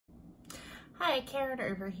Hi, Karen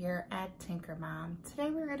over here at Tinker Mom.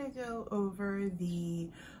 Today we're going to go over the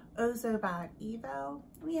Ozobot Evo.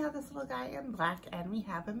 We have this little guy in black and we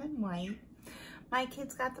have him in white. My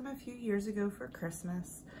kids got them a few years ago for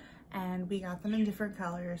Christmas, and we got them in different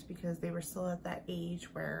colors because they were still at that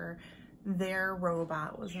age where their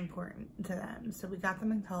robot was important to them. So we got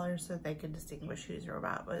them in colors so they could distinguish whose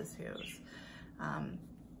robot was whose.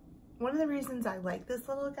 One of the reasons I like this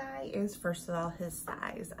little guy is, first of all, his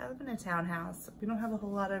size. I live in a townhouse. We don't have a whole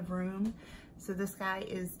lot of room, so this guy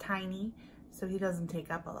is tiny, so he doesn't take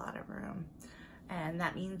up a lot of room. And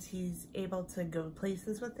that means he's able to go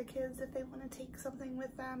places with the kids if they want to take something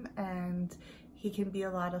with them, and he can be a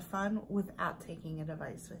lot of fun without taking a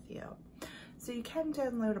device with you. So you can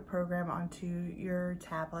download a program onto your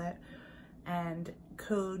tablet and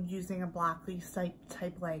code using a Blockly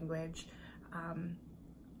type language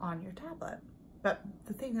on your tablet. But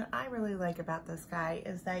the thing that I really like about this guy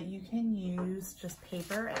is that you can use just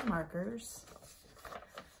paper and markers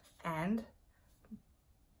and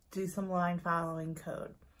do some line following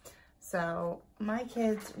code. So my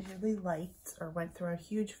kids really liked or went through a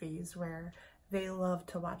huge phase where they love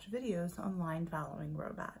to watch videos on line following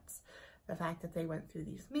robots. The fact that they went through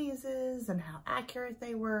these mazes and how accurate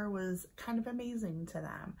they were was kind of amazing to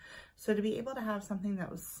them. So to be able to have something that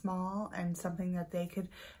was small and something that they could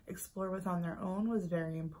explore with on their own was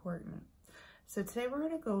very important. So today we're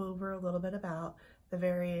going to go over a little bit about the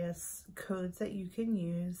various codes that you can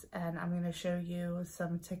use, and I'm going to show you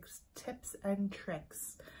some tips and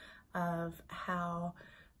tricks of how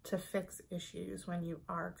to fix issues when you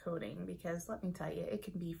are coding, because let me tell you, it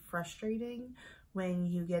can be frustrating when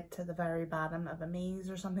you get to the very bottom of a maze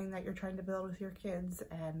or something that you're trying to build with your kids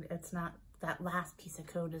and it's not, that last piece of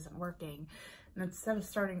code isn't working. And instead of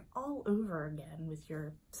starting all over again with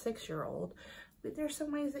your 6-year-old, there's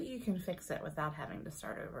some ways that you can fix it without having to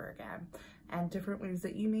start over again, and different ways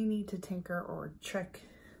that you may need to tinker or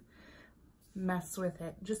mess with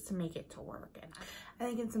it just to make it to work. And I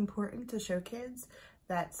think it's important to show kids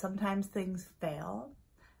that sometimes things fail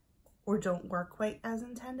or don't work quite as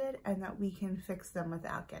intended, and that we can fix them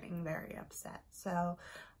without getting very upset. So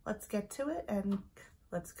let's get to it and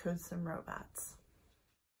let's code some robots.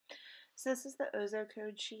 So this is the Ozo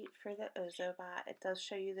code sheet for the Ozobot. It does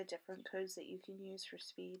show you the different codes that you can use for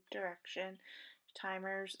speed, direction,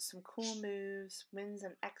 timers, some cool moves, wins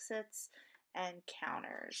and exits, and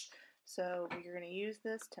counters. So we're going to use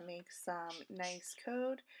this to make some nice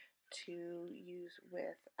code to use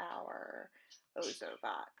with our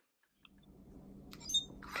Ozobot.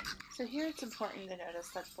 So here it's important to notice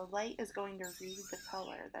that the light is going to read the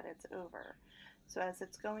color that it's over. So as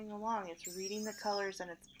it's going along, it's reading the colors and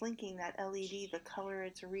it's blinking that LED, the color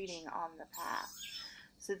it's reading on the path.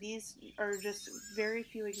 So these are just very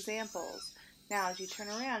few examples. Now as you turn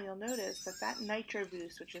around, you'll notice that that nitro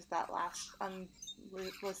boost, which is that last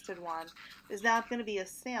unlisted one, is now going to be a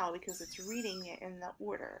snail because it's reading it in the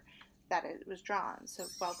order that it was drawn. So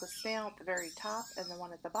while the snail at the very top and the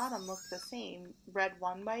one at the bottom look the same, red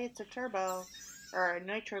one way it's a turbo or a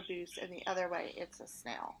nitro boost, and the other way it's a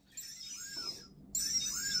snail.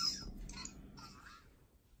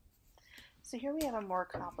 So here we have a more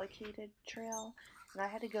complicated trail, and I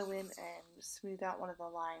had to go in and smooth out one of the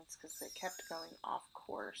lines because they kept going off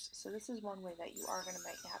course. So this is one way that you are going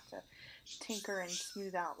to have to tinker and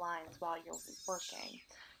smooth out lines while you're working.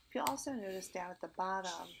 If you also notice down at the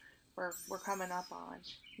bottom where we're coming up on,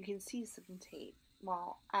 you can see some tape.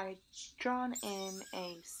 Well, I've drawn in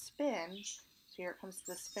a spin, so here it comes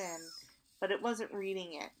to the spin, but it wasn't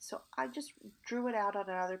reading it. So I just drew it out on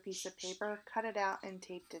another piece of paper, cut it out, and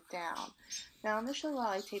taped it down. Now initially while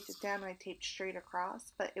I taped it down, I taped straight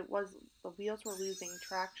across, but the wheels were losing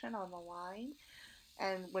traction on the line.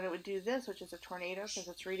 And when it would do this, which is a tornado, because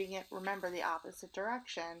it's reading it, remember, the opposite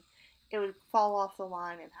direction, it would fall off the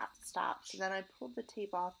line and have to stop. So then I pulled the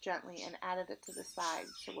tape off gently and added it to the side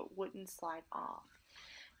so it wouldn't slide off.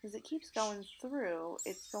 As it keeps going through,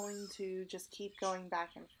 it's going to just keep going back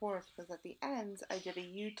and forth, because at the ends I did a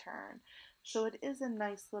U-turn. So it is a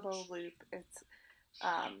nice little loop. It's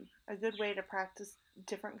a good way to practice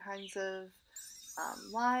different kinds of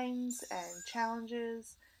lines and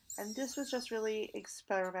challenges. And this was just really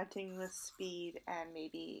experimenting with speed and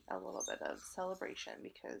maybe a little bit of celebration,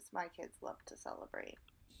 because my kids love to celebrate.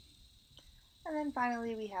 And then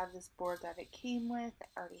finally we have this board that it came with. It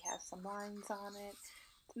already has some lines on it.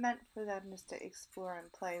 It's meant for them just to explore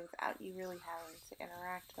and play without you really having to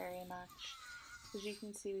interact very much. As you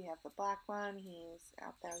can see, we have the black one. He's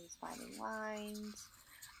out there, he's finding lines.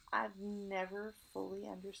 I've never fully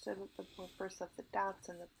understood what the purpose of the dots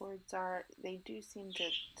and the boards are. They do seem to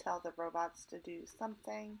tell the robots to do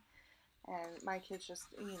something. And my kids just,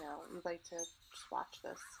 you know, we like to just watch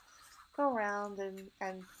this go around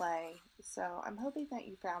and play. So I'm hoping that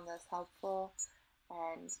you found this helpful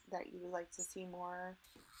and that you would like to see more.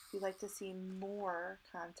 If you'd like to see more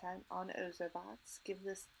content on Ozobots, give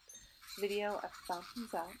this video a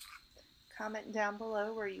thumbs up. Comment down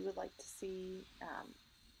below where you would like to see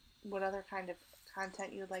what other kind of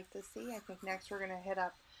content you would like to see. I think next we're going to hit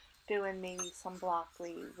up doing maybe some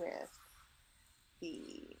Blockly with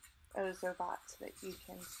the Ozobot so that you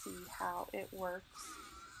can see how it works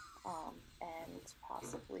and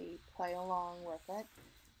possibly play along with it.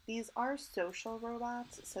 These are social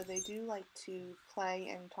robots, so they do like to play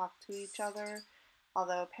and talk to each other.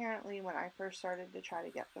 Although apparently when I first started to try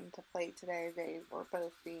to get them to play today, they were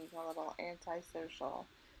both being a little antisocial.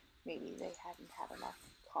 Maybe they hadn't had enough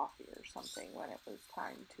coffee or something when it was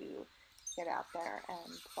time to get out there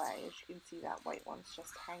and play. As you can see, that white one's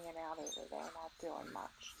just hanging out over there, not doing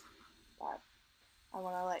much. But I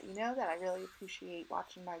want to let you know that I really appreciate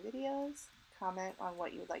watching my videos. Comment on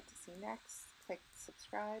what you would like to see next. Click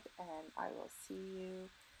subscribe, and I will see you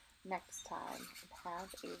next time. And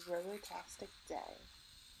have a robotastic day.